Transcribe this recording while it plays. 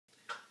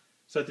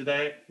So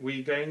today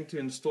we're going to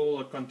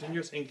install a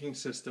continuous inking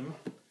system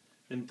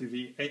into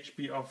the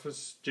HP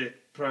Officejet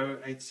Pro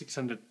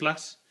 8600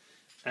 Plus,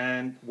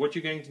 and what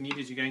you're going to need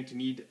is you're going to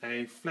need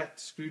a flat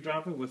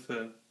screwdriver with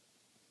a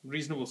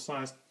reasonable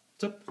sized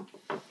tip.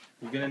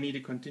 You're going to need a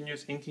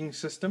continuous inking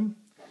system,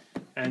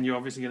 and you're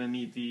obviously going to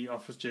need the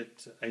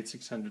Officejet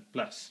 8600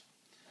 Plus.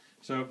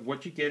 So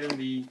what you get in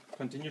the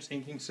continuous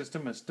inking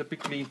system is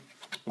typically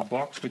a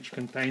box which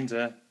contains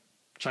a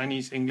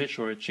Chinese English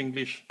or a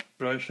Chinglish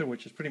brochure,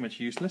 which is pretty much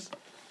useless,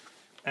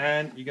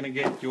 and you're going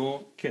to get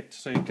your kit.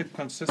 So your kit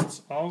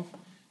consists of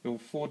your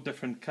 4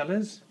 different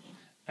colors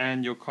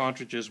and your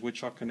cartridges,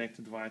 which are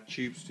connected via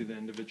tubes to the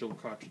individual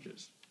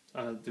cartridges,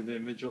 to the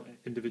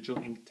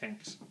individual ink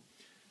tanks.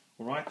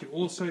 Alright, you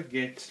also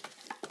get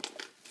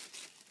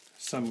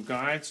some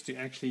guides to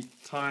actually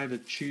tie the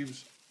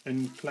tubes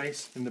in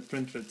place in the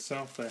printer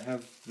itself. They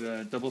have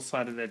the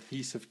double-sided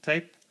adhesive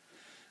tape.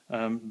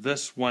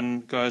 This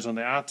one goes on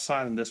the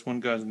outside and this one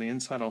goes on the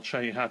inside. I'll show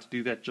you how to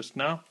do that just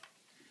now.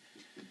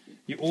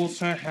 You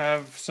also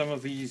have some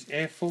of these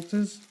air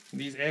filters.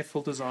 These air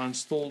filters are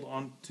installed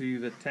onto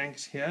the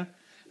tanks here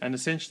and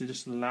essentially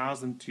just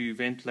allows them to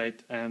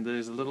ventilate, and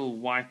there's a little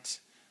white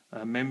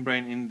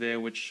membrane in there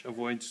which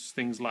avoids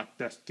things like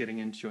dust getting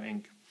into your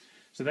ink.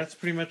 So that's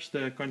pretty much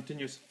the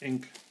continuous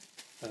ink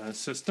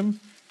system.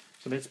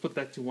 So let's put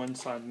that to one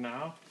side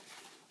now.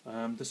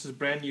 This is a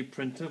brand new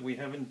printer. We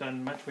haven't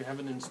done much. We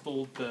haven't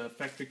installed the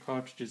factory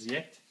cartridges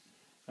yet,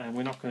 and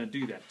we're not going to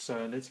do that.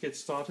 So let's get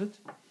started.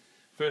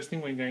 First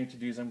thing we're going to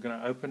do is I'm going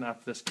to open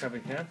up this cover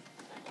here,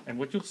 and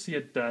what you'll see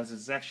it does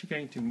is it's actually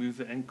going to move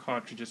the ink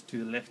cartridges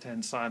to the left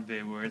hand side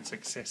there where it's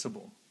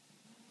accessible.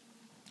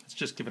 Let's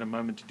just give it a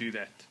moment to do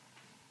that.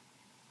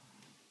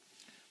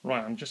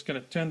 Right, I'm just going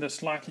to turn this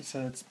slightly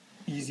so it's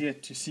easier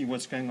to see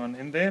what's going on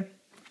in there.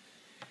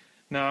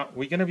 Now,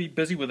 we're going to be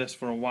busy with this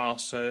for a while,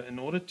 so in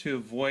order to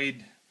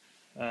avoid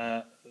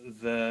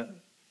the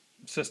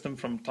system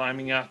from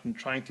timing out and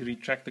trying to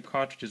retract the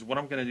cartridges, what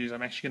I'm going to do is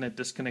I'm actually going to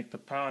disconnect the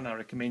power, and I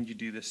recommend you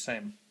do the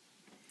same.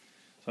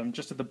 So I'm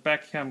just at the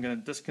back here, I'm going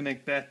to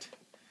disconnect that,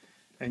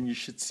 and you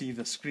should see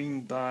the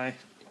screen die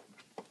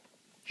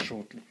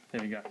shortly.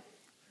 There we go.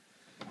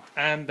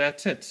 And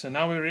that's it. So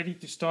now we're ready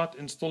to start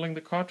installing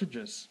the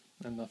cartridges,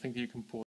 and I think you can pause.